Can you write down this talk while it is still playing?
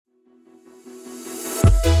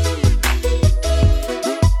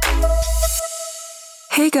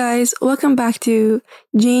Hey guys, welcome back to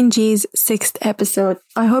G&G's 6th episode.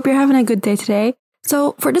 I hope you're having a good day today.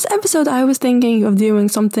 So for this episode, I was thinking of doing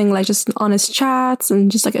something like just an honest chats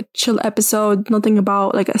and just like a chill episode, nothing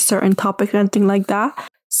about like a certain topic or anything like that.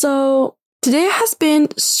 So today has been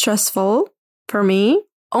stressful for me,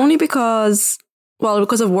 only because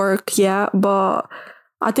of work, yeah, but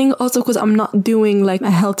I think also because I'm not doing like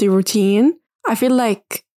a healthy routine. I feel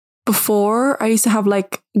like before I used to have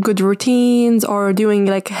like good routines or doing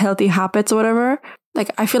like healthy habits or whatever.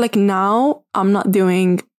 Like I feel like now I'm not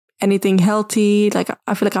doing anything healthy. Like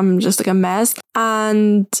I feel like I'm just like a mess.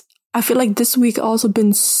 And I feel like this week also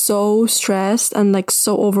been so stressed and like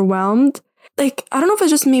so overwhelmed. Like, I don't know if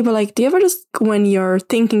it's just me, but like, do you ever just, when you're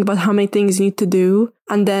thinking about how many things you need to do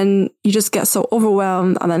and then you just get so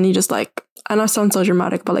overwhelmed and then you just like, I know it sounds so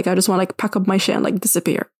dramatic, but like, I just want to like pack up my shit and like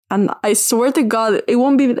disappear. And I swear to God, it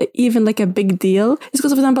won't be even like a big deal. It's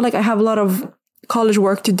because, for example, like I have a lot of college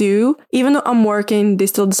work to do. Even though I'm working, they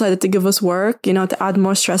still decided to give us work, you know, to add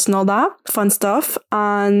more stress and all that fun stuff.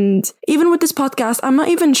 And even with this podcast, I'm not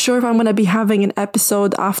even sure if I'm going to be having an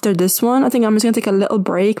episode after this one. I think I'm just going to take a little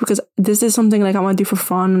break because this is something like I want to do for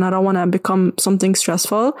fun and I don't want to become something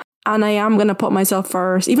stressful. And I am going to put myself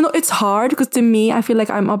first, even though it's hard because to me, I feel like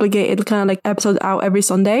I'm obligated to kind of like episode out every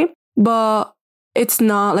Sunday. But it's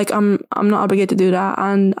not like I'm not obligated to do that.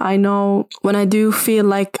 And I know when I do feel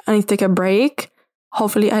like I need to take a break,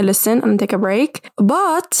 hopefully I listen and take a break.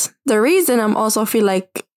 But the reason I'm also feel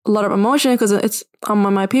like a lot of emotion because I'm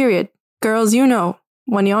on my period. Girls, you know,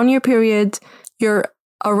 when you're on your period, you're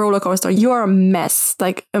a roller coaster. You are a mess,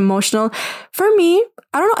 like emotional. For me,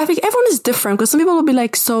 I don't know. I think everyone is different because some people will be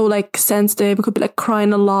like so like sensitive. It could be like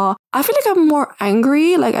crying a lot. I feel like I'm more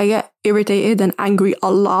angry. Like I get irritated and angry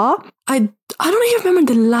a lot. I don't even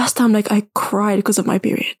remember the last time like I cried because of my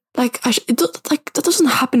period. Like that doesn't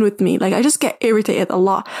happen with me. Like I just get irritated a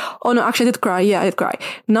lot. Oh no, actually I did cry. Yeah, I did cry.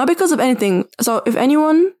 Not because of anything. So if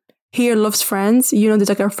anyone here loves Friends, you know there's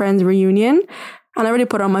like a Friends reunion. And I already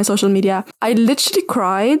put it on my social media. I literally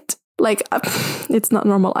cried. Like, it's not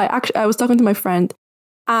normal. I was talking to my friend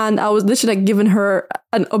and I was literally like giving her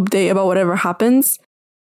an update about whatever happens.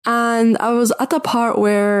 And I was at the part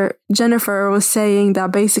where Jennifer was saying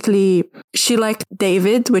that basically she liked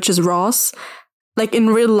David, which is Ross, like in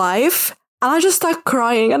real life. And I just started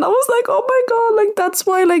crying and I was like, oh my God, like that's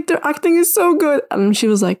why like their acting is so good. And she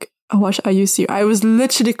was like, oh, are you serious? I was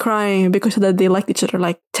literally crying because that they liked each other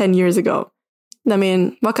like 10 years ago. I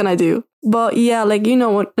mean, what can I do? But yeah, like, you know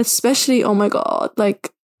what, especially, oh my God, like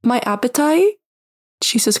my appetite,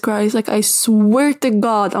 Jesus Christ, like I swear to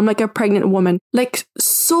God, I'm like a pregnant woman. Like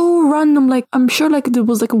so random, like I'm sure like there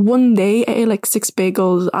was like one day I ate like 6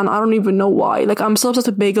 bagels and I don't even know why. Like I'm so obsessed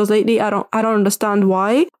with bagels lately. I don't understand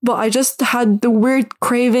why, but I just had the weird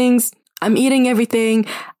cravings. I'm eating everything.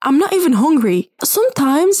 I'm not even hungry.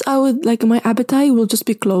 Sometimes I would like my appetite will just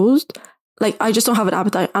be closed. Like, I just don't have an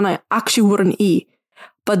appetite and I actually wouldn't eat.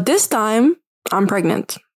 But this time, I'm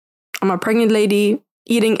pregnant. I'm a pregnant lady,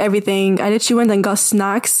 eating everything. I literally went and got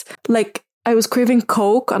snacks. Like, I was craving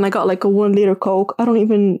Coke and I got like a 1 liter Coke. I don't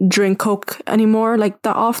even drink Coke anymore like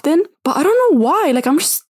that often. But I don't know why. Like, I'm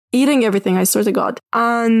just eating everything, I swear to God.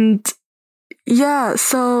 And yeah,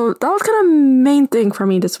 so that was kind of main thing for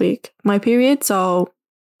me this week. My period, so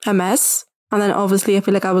a mess. And then obviously I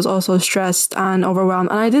feel like I was also stressed and overwhelmed.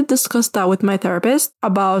 And I did discuss that with my therapist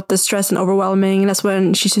about the stress and overwhelming. And that's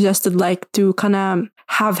when she suggested like to kind of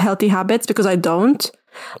have healthy habits because I don't.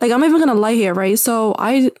 Like I'm not even going to lie here, right? So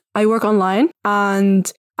I work online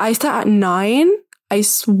and I start at 9. I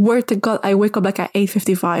swear to God, I wake up like at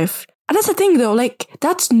 8:55. And that's the thing though, like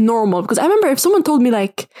that's normal because I remember if someone told me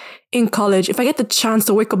like in college, if I get the chance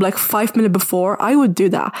to wake up like 5 minutes before, I would do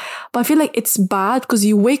that. But I feel like it's bad because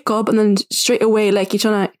you wake up and then straight away, like you're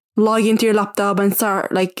trying to log into your laptop and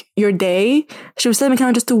start like your day. She was telling me kind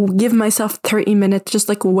of just to give myself 30 minutes, just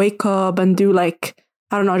like wake up and do like,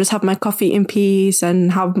 I don't know, just have my coffee in peace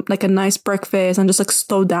and have like a nice breakfast and just like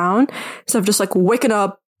slow down. Instead of just like waking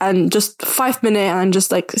up and just 5 minutes and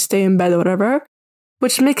just like stay in bed or whatever.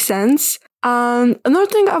 Which makes sense. Another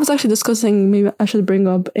thing I was actually discussing, maybe I should bring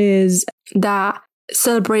up, is that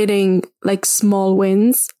celebrating like small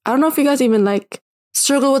wins. I don't know if you guys even like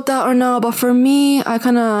struggle with that or not, but for me, I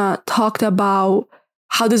kind of talked about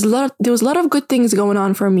how there was a lot of good things going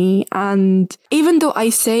on for me. And even though I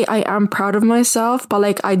say I am proud of myself, but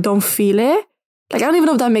like I don't feel it. Like I don't even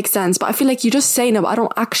know if that makes sense, but I feel like you just saying it, but I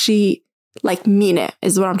don't actually like mean it,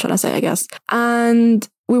 is what I'm trying to say, I guess. And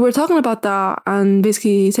we were talking about that and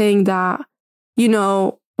basically saying that, you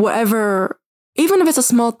know, whatever even if it's a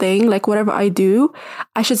small thing, like whatever I do,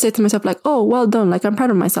 I should say to myself like, oh, well done. Like I'm proud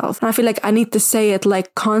of myself. And I feel like I need to say it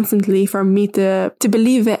like constantly for me to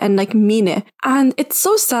believe it and like mean it. And it's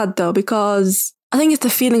so sad though, because I think it's the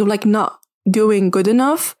feeling of like not doing good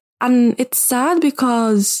enough. And it's sad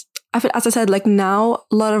because I feel, as I said, like now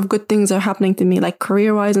a lot of good things are happening to me, like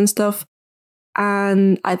career wise and stuff.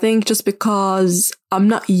 And I think just because I'm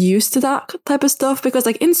not used to that type of stuff, because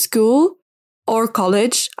like in school or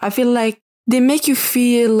college, I feel like they make you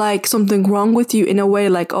feel like something wrong with you in a way,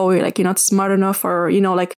 like, oh, you're not smart enough, or,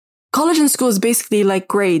 like college and school is basically like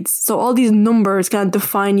grades. So all these numbers kind of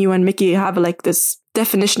define you and make you have like this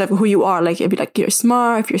definition of who you are. Like if you're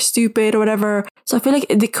smart, if you're stupid or whatever. So I feel like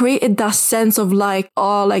they created that sense of like,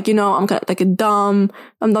 oh, like, I'm kind of like I'm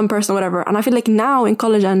dumb person or whatever. And I feel like now in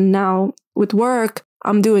college and now with work,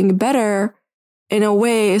 I'm doing better in a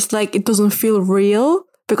way. It's like, it doesn't feel real,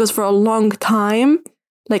 because for a long time,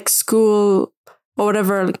 like school or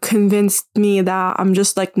whatever convinced me that I'm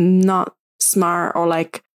just like not smart, or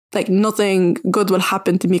like nothing good will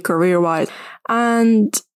happen to me career wise.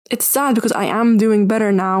 And it's sad because I am doing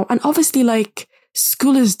better now. And obviously like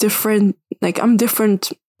school is different. Like I'm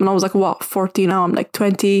different when I was like, 14, now I'm like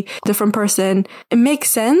 20, different person. It makes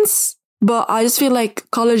sense. But I just feel like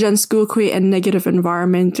college and school create a negative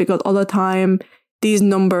environment, because all the time these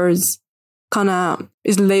numbers kind of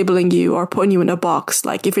is labeling you or putting you in a box.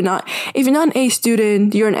 Like if you're not an A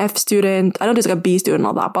student, you're an F student. I know there's like a B student and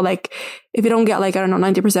all that, but like if you don't get like, I don't know,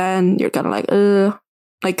 90%, you're kind of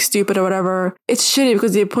like stupid or whatever. It's shitty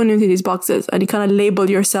because they put you into these boxes and you kind of label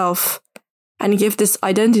yourself and you give this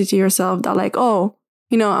identity to yourself that like, oh,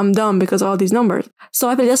 I'm dumb because of all these numbers. So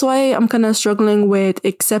I feel that's why I'm kind of struggling with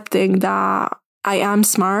accepting that I am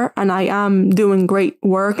smart and I am doing great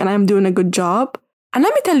work and I'm doing a good job. And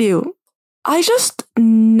let me tell you, I just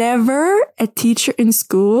never a teacher in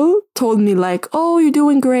school told me like, oh, you're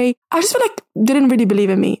doing great. I just feel like they didn't really believe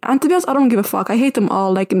in me. And to be honest, I don't give a fuck. I hate them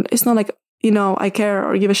all. Like, it's not like, I care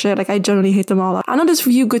or give a shit. Like, I generally hate them all. I know there's a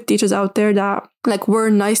few good teachers out there that like were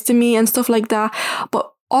nice to me and stuff like that,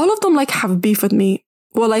 but all of them like have beef with me.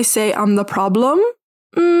 Will I say I'm the problem?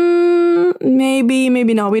 Maybe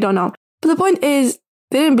no, we don't know. But the point is,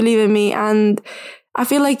 they didn't believe in me, and I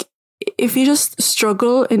feel like if you just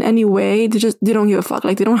struggle in any way, they don't give a fuck.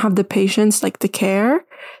 Like they don't have the patience, like to care.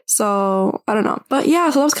 So I don't know. But yeah,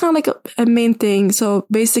 so that was kind of like a main thing. So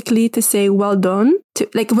basically to say well done to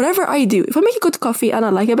like whatever I do. If I make a good coffee and I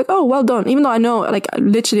like it, I'm like, oh, well done. Even though I know like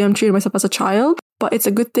literally I'm treating myself as a child, but it's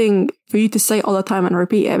a good thing for you to say all the time and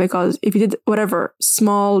repeat it, because if you did whatever,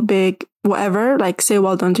 small, big, whatever, like say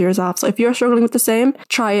well done to yourself. So if you're struggling with the same,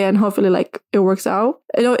 try it and hopefully like it works out.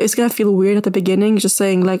 I know it's gonna feel weird at the beginning, just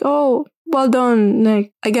saying like, oh, well done,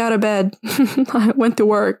 like I got out of bed, I went to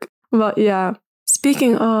work. But yeah,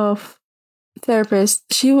 speaking of therapist,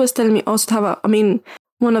 she was telling me also to have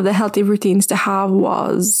one of the healthy routines to have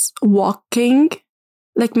was walking,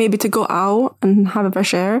 like maybe to go out and have a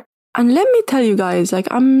fresh air. And let me tell you guys, like,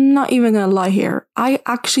 I'm not even gonna lie here. I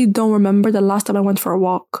actually don't remember the last time I went for a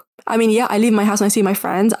walk. I mean, yeah, I leave my house and I see my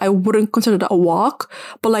friends. I wouldn't consider that a walk.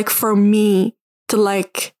 But like for me to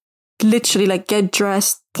like literally like get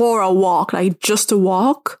dressed for a walk, like just to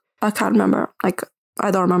walk, I can't remember. Like, I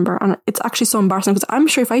don't remember. And it's actually so embarrassing because I'm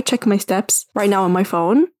sure if I check my steps right now on my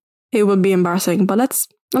phone, it would be embarrassing. But let's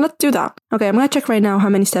do that. Okay, I'm gonna check right now how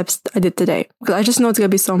many steps I did today, because I just know it's gonna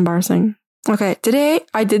be so embarrassing. Okay, today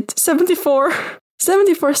I did 74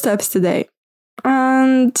 steps today.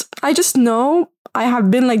 And I just know I have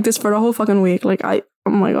been like this for the whole fucking week. Like oh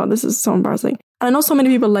my God, this is so embarrassing. And I know so many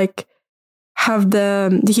people like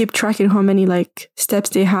they keep tracking how many like steps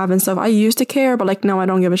they have and stuff. I used to care, but like now I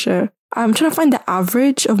don't give a shit. I'm trying to find the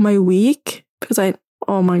average of my week because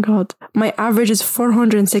oh my God, my average is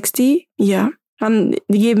 460. Yeah. And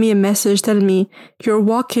they gave me a message telling me you're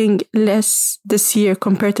walking less this year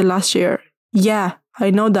compared to last year. Yeah, I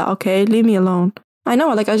know that. Okay, leave me alone. I know,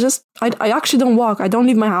 like, I actually don't walk. I don't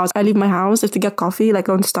leave my house. I leave my house if to get coffee, like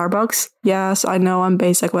going to Starbucks. Yes, I know, I'm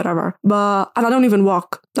basic, whatever. And I don't even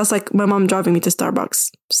walk. That's like my mom driving me to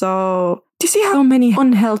Starbucks. So, do you see how many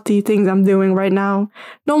unhealthy things I'm doing right now?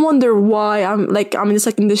 No wonder why I'm just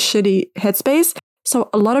like in this shitty headspace. So,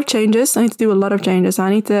 a lot of changes. I need to do a lot of changes.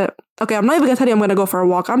 Okay, I'm not even gonna tell you I'm gonna go for a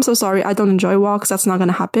walk. I'm so sorry. I don't enjoy walks. That's not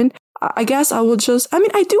gonna happen. I guess I will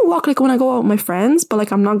I do walk like when I go out with my friends, but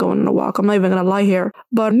like I'm not going on a walk. I'm not even gonna lie here.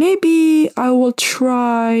 But maybe I will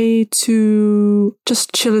try to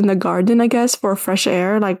just chill in the garden, I guess, for fresh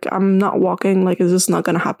air. Like I'm not walking, like it's just not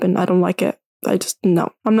gonna happen. I don't like it. I just,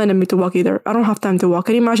 no, I'm not in the mood to walk either. I don't have time to walk.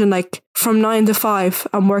 Can you imagine like from 9 to 5,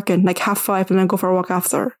 I'm working like 5:30 and then go for a walk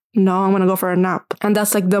after? No, I'm going to go for a nap. And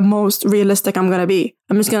that's like the most realistic I'm going to be.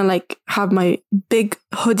 I'm just going to like have my big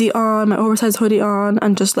hoodie on, my oversized hoodie on,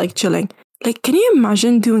 and just like chilling. Like, can you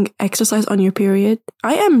imagine doing exercise on your period?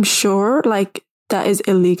 I am sure like that is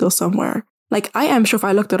illegal somewhere. Like, I am sure if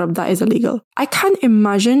I looked it up, that is illegal. I can't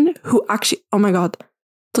imagine who actually, oh my God,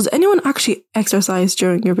 does anyone actually exercise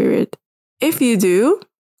during your period? If you do,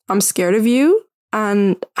 I'm scared of you.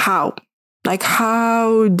 And how? Like,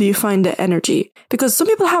 how do you find the energy? Because some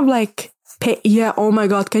people have like, yeah, oh my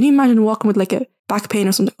God, can you imagine walking with like a back pain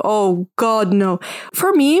or something? Oh God, no.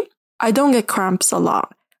 For me, I don't get cramps a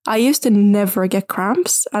lot. I used to never get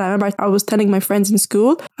cramps. And I remember I was telling my friends in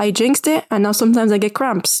school, I jinxed it. And now sometimes I get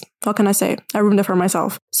cramps. What can I say? I ruined it for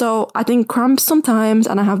myself. So I think cramps sometimes,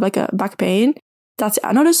 and I have like a back pain. That's it.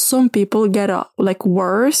 I notice some people get like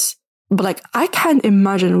worse, but like I can't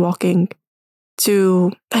imagine walking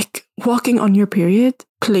on your period.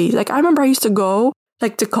 Please. Like I remember I used to go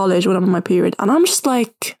like to college when I'm on my period, and I'm just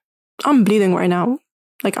like, I'm bleeding right now.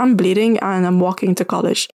 Like I'm bleeding and I'm walking to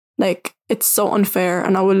college. Like, it's so unfair,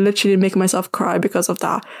 and I would literally make myself cry because of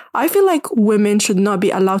that. I feel like women should not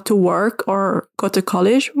be allowed to work or go to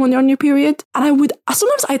college when you're on your period. And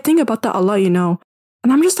sometimes I think about that a lot, you know.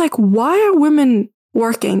 And I'm just like, why are women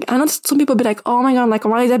working? I know some people be like, oh my God, like,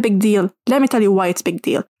 why is that a big deal? Let me tell you why it's a big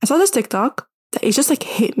deal. I saw this TikTok that it just like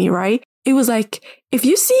hit me, right? It was like, if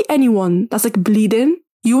you see anyone that's like bleeding,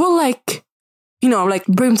 you will like, you know, like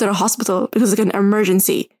bring them to the hospital because it's like an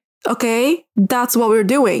emergency. Okay, that's what we're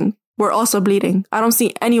doing. We're also bleeding. I don't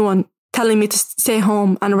see anyone telling me to stay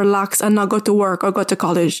home and relax and not go to work or go to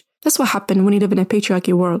college. That's what happened when you live in a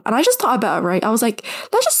patriarchy world. And I just thought about it, right? I was like,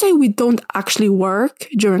 let's just say we don't actually work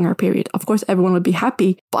during our period. Of course, everyone would be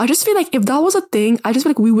happy. But I just feel like if that was a thing, I just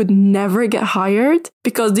feel like we would never get hired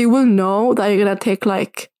because they will know that you're going to take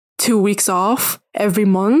like 2 weeks off every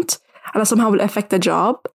month and that somehow will affect the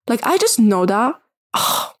job. Like, I just know that.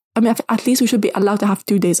 Oh, I mean, at least we should be allowed to have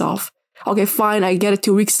 2 days off. Okay, fine, I get it,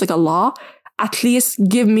 2 weeks is like a law. At least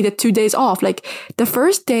give me the 2 days off. Like, the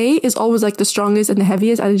first day is always like the strongest and the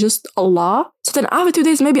heaviest, and it's just a law. So then after 2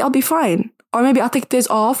 days, maybe I'll be fine. Or maybe I'll take days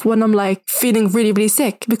off when I'm like feeling really, really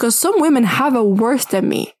sick. Because some women have it worse than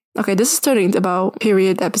me. Okay, this is turning into about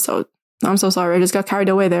period episode. I'm so sorry, I just got carried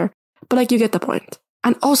away there. But like, you get the point.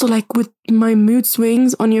 And also like with my mood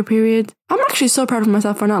swings on your period, I'm actually so proud of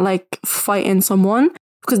myself for not like fighting someone.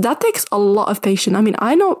 Because that takes a lot of patience. I mean,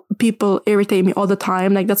 I know people irritate me all the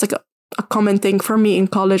time. Like, that's like a common thing for me in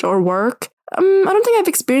college or work. I don't think I've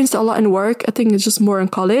experienced it a lot in work. I think it's just more in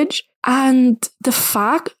college. And the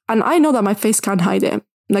fact, and I know that my face can't hide it.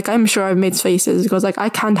 Like, I'm sure I've made faces because like I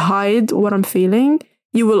can't hide what I'm feeling.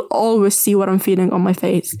 You will always see what I'm feeling on my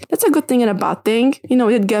face. That's a good thing and a bad thing. You know,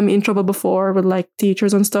 it did get me in trouble before with like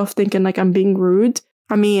teachers and stuff thinking like I'm being rude.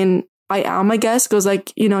 I mean, I am, I guess, because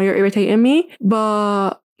like, you know, you're irritating me.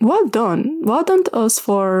 But well done. Well done to us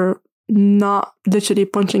for not literally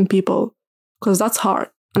punching people, because that's hard.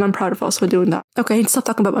 And I'm proud of us for doing that. Okay, stop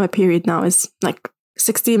talking about my period now. It's like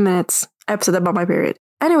 16 minutes episode about my period.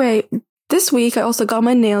 Anyway, this week I also got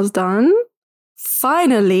my nails done.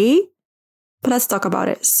 Finally. But let's talk about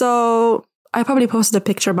it. So I probably posted a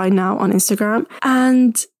picture by now on Instagram.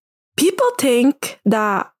 And people think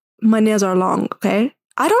that my nails are long, okay?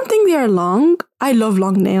 I don't think they are long. I love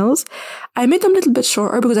long nails. I made them a little bit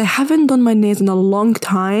shorter because I haven't done my nails in a long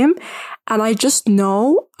time. And I just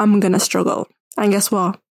know I'm going to struggle. And guess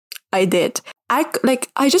what? I did.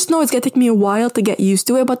 I just know it's going to take me a while to get used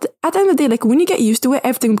to it. But at the end of the day, like when you get used to it,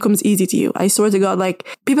 everything becomes easy to you. I swear to God, like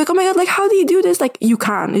people are like, oh my God, like how do you do this? Like you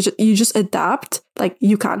can. You just adapt. Like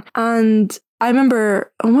you can. And I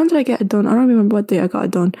remember, when did I get it done? I don't remember what day I got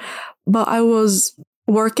it done. But I was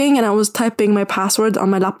working and I was typing my password on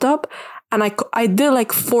my laptop and I did it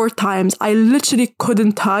like 4 times. I literally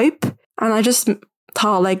couldn't type and I just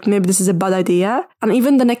thought like maybe this is a bad idea. And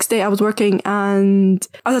even the next day I was working and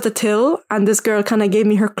I was at the till and this girl kind of gave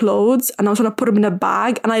me her clothes and I was trying to put them in a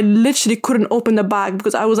bag and I literally couldn't open the bag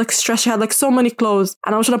because I was like stressed. She had like so many clothes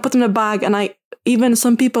and I was trying to put them in a bag and even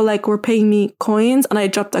some people like were paying me coins and I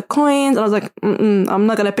dropped the coins and I was like, I'm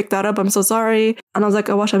not gonna pick that up, I'm so sorry. And I was like,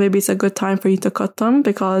 oh, Awasha, maybe it's a good time for you to cut them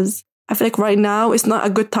because I feel like right now it's not a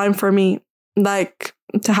good time for me like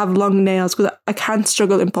to have long nails because I can't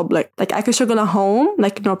struggle in public. Like I can struggle at home,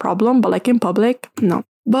 like no problem, but like in public, no.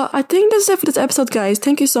 But I think this is it for this episode, guys.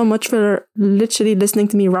 Thank you so much for literally listening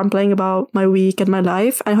to me rambling about my week and my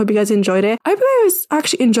life. I hope you guys enjoyed it. I hope you guys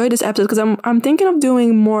actually enjoyed this episode because I'm thinking of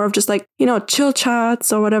doing more of just like, you know, chill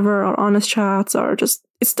chats or whatever, or honest chats or just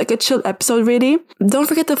it's like a chill episode, really. Don't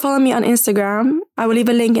forget to follow me on Instagram. I will leave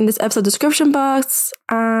a link in this episode description box,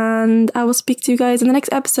 and I will speak to you guys in the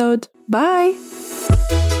next episode.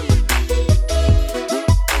 Bye!